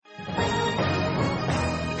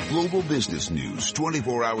Global business news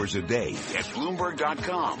 24 hours a day at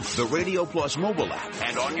Bloomberg.com, the Radio Plus mobile app,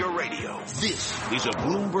 and on your radio. This is a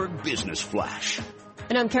Bloomberg Business Flash.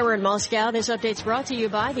 And I'm Karen Moscow. This update's brought to you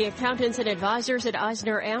by the accountants and advisors at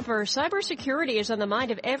EisnerAmper. Cybersecurity is on the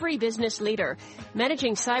mind of every business leader.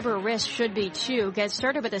 Managing cyber risk should be too. Get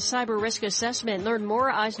started with a cyber risk assessment. Learn more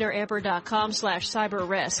at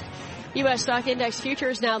EisnerAmper.com/cyber-risk. U.S. stock index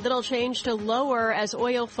futures now little change to lower as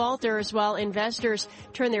oil falters while investors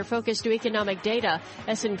turn their focus to economic data.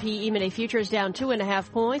 S&P E-mini futures down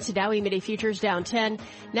 2.5 points. Dow E-mini futures down 10.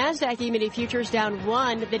 NASDAQ E-mini futures down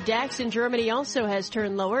 1. The DAX in Germany also has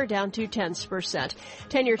turned lower, down 0.2%.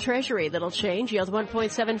 10-year Treasury, little change, yield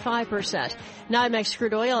 1.75%. NYMEX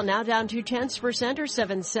crude oil now down 0.2% or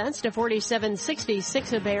 7 cents to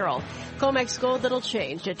 47.66 a barrel. COMEX gold, little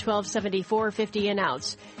change at 12.7450 an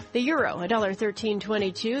ounce. The euro,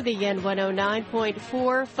 $1.1322. The yen,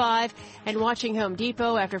 109.45. And watching Home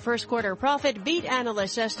Depot after first quarter profit beat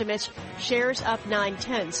analyst estimates. Shares up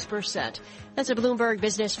 0.9%. That's a Bloomberg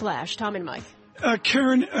Business Flash. Tom and Mike.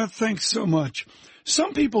 Karen, thanks so much.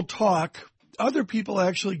 Some people talk. Other people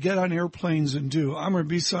actually get on airplanes and do. Amr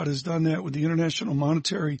Bisat has done that with the International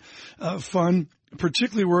Monetary Fund,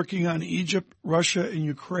 particularly working on Egypt, Russia, and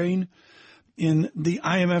Ukraine in the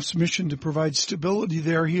IMF's mission to provide stability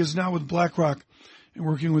there. He is now with BlackRock and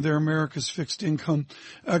working with their America's Fixed Income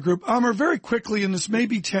Group. Amr, very quickly, and this may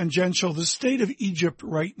be tangential, the state of Egypt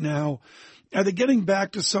right now, are they getting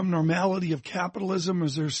back to some normality of capitalism, or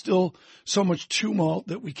is there still so much tumult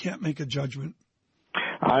that we can't make a judgment?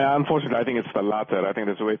 Unfortunately, I think it's the latter. I think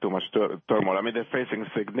there's way too much turmoil. I mean, they're facing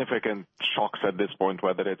significant shocks at this point,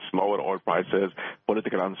 whether it's lower oil prices,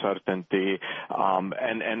 political uncertainty, and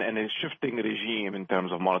a shifting regime in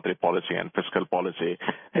terms of monetary policy and fiscal policy.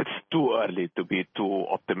 It's too early to be too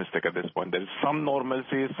optimistic at this point. There's some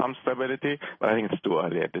normalcy, some stability, but I think it's too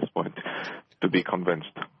early at this point to be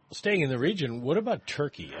convinced. Staying in the region, what about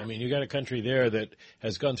Turkey? I mean, you got a country there that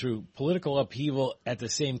has gone through political upheaval. At the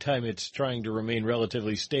same time, it's trying to remain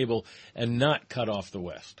relatively stable and not cut off the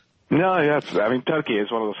West. No, yes. I mean, Turkey is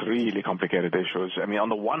one of those really complicated issues. I mean, on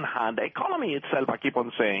the one hand, the economy itself, I keep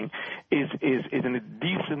on saying, is in a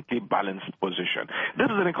decently balanced position. This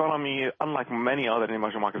is an economy, unlike many other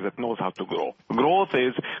emerging markets, that knows how to grow. Growth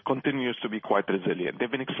continues to be quite resilient. They've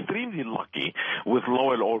been extremely lucky with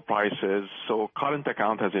lower oil prices, so current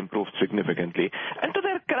account has improved significantly. And to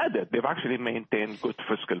their credit, they've actually maintained good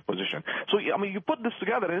fiscal position. So, I mean, you put this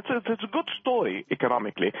together, and it's a good story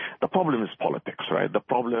economically. The problem is politics, right? The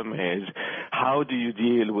problem is how do you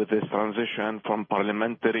deal with this transition from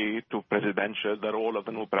parliamentary to presidential, the role of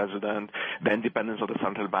the new president, the independence of the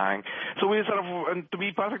central bank. So we sort of, and to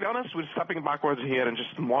be perfectly honest, we're stepping backwards here and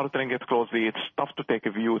just monitoring it closely. It's tough to take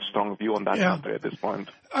a strong view on that country at this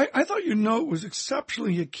point. I thought your note was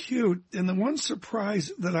exceptionally acute, and the one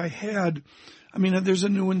surprise that I had, I mean, there's a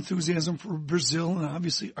new enthusiasm for Brazil and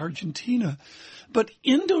obviously Argentina, but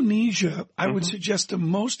Indonesia, I would suggest to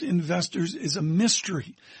most investors, is a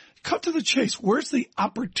mystery. Cut to the chase. Where's the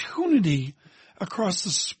opportunity across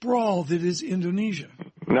the sprawl that is Indonesia?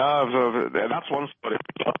 No, so that's one story,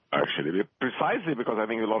 actually, precisely because I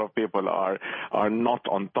think a lot of people are not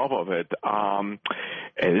on top of it.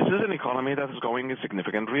 This is an economy that is going a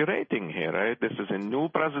significant re-rating here, right? This is a new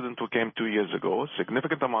president who came 2 years ago,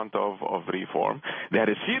 significant amount of reform. They had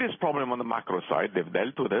a serious problem on the macro side. They've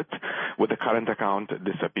dealt with it, with the current account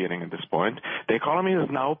disappearing at this point. The economy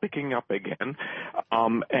is now picking up again,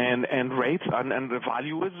 and rates and the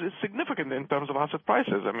value is significant in terms of asset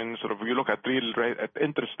prices. I mean, sort of, you look at real rate, at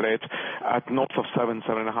interest rates at north of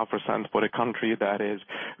 7.5% for a country that is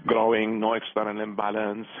growing, no external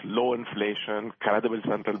imbalance, low inflation, credible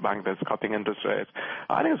central bank that's cutting interest rates.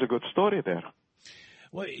 I think it's a good story there.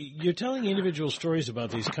 Well, you're telling individual stories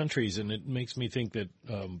about these countries, and it makes me think that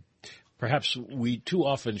perhaps we too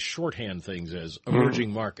often shorthand things as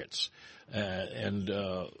emerging markets.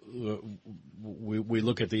 We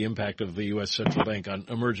look at the impact of the U.S. Central Bank on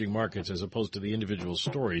emerging markets as opposed to the individual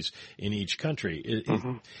stories in each country.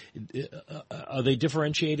 Are they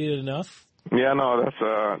differentiated enough? Yeah, no, that's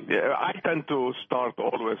I tend to start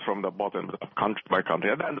always from the bottom, country by country.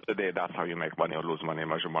 At the end of the day, that's how you make money or lose money in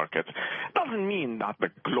emerging markets. Doesn't mean that the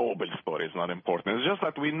global story is not important. It's just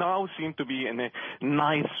that we now seem to be in a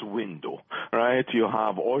nice window, right? You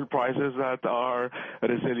have oil prices that are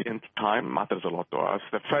resilient. Time matters a lot to us.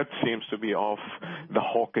 The Fed seems to be off the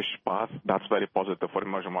hawkish path. That's very positive for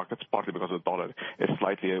emerging markets, partly because the dollar is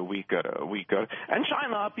slightly weaker. And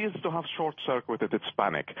China appears to have short-circuited its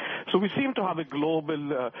panic. So we seem seem to have a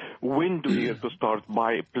global window here to start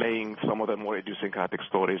by playing some of the more idiosyncratic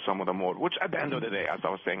stories, some of the more, which at the end of the day, as I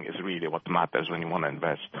was saying, is really what matters when you want to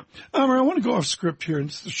invest. Amr, I want to go off script here.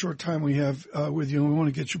 It's the short time we have with you, and we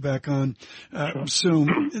want to get you back on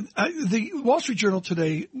soon. The Wall Street Journal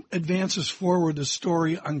today advances forward the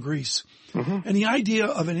story on Greece. Mm-hmm. And the idea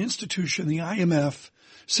of an institution, the IMF,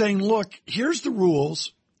 saying, look, here's the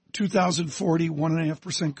rules, 2040,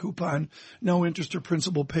 1.5% coupon, no interest or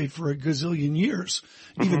principal paid for a gazillion years,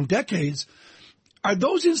 even decades. Are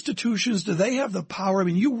those institutions, do they have the power? I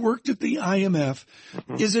mean, you worked at the IMF.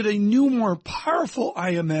 Is it a new, more powerful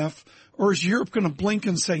IMF, or is Europe going to blink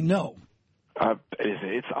and say no?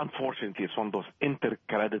 It's unfortunately, it's one of those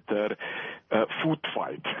inter-creditor food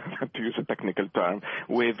fights, to use a technical term,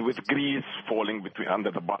 with Greece falling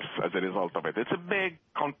under the bus as a result of it. It's a big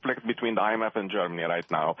conflict between the IMF and Germany right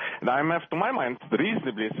now. The IMF, to my mind,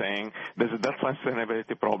 reasonably saying there's a debt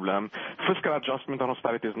sustainability problem. Fiscal adjustment and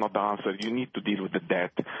austerity is not the answer. You need to deal with the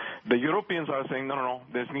debt. The Europeans are saying, no,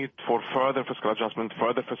 there's need for further fiscal adjustment,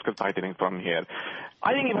 further fiscal tightening from here.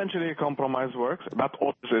 I think eventually a compromise works. That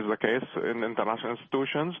always is the case in international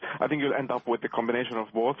institutions. I think you'll end up with a combination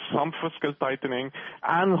of both, some fiscal tightening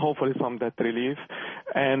and hopefully some debt relief.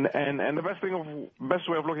 And the best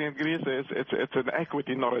way of looking at Greece is it's an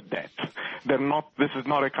equity, not a debt. This is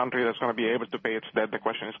not a country that's going to be able to pay its debt. The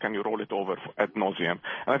question is, can you roll it over ad nauseum?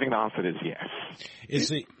 And I think the answer is yes.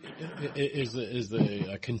 Is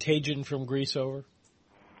the contagion from Greece over?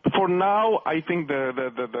 For now, I think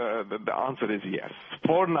the answer is yes.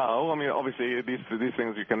 For now, I mean, obviously these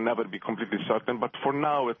things you can never be completely certain, but for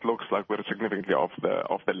now it looks like we're significantly off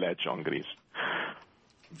the ledge on Greece.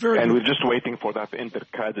 We're just waiting for that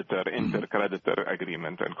inter-creditor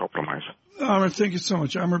agreement and compromise. Amr, thank you so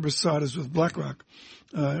much. Amr Bisat is with BlackRock,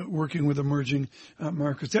 working with emerging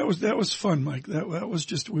markets. That was fun, Mike. That was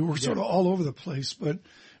just, we were sort of all over the place, but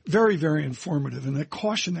very, very informative. And that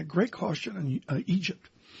great caution on Egypt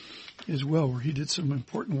as well, where he did some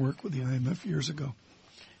important work with the IMF years ago.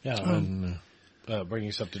 Yeah, and bringing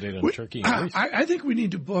us up to date on Turkey and Greece. I think we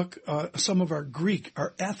need to book some of our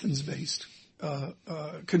Athens-based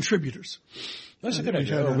contributors. That's a good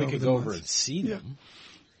idea. Or we could go over and see them.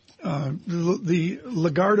 The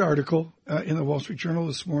Lagarde article in the Wall Street Journal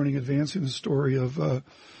this morning advancing the story of the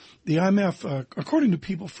IMF, according to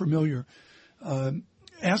people familiar,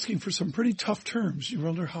 asking for some pretty tough terms. You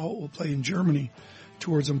wonder how it will play in Germany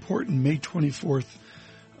towards important May 24th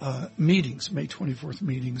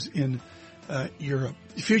meetings in Europe.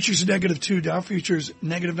 The futures -2, Dow futures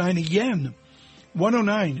 -9 again,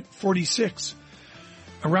 109.46.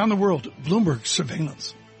 Around the world, Bloomberg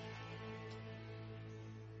surveillance.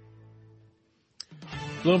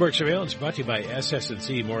 Bloomberg Surveillance brought to you by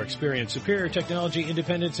SS&C. More experience, superior technology,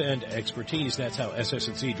 independence, and expertise. That's how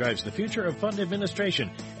SS&C drives the future of fund administration.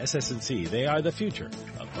 SS&C, they are the future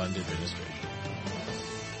of fund administration.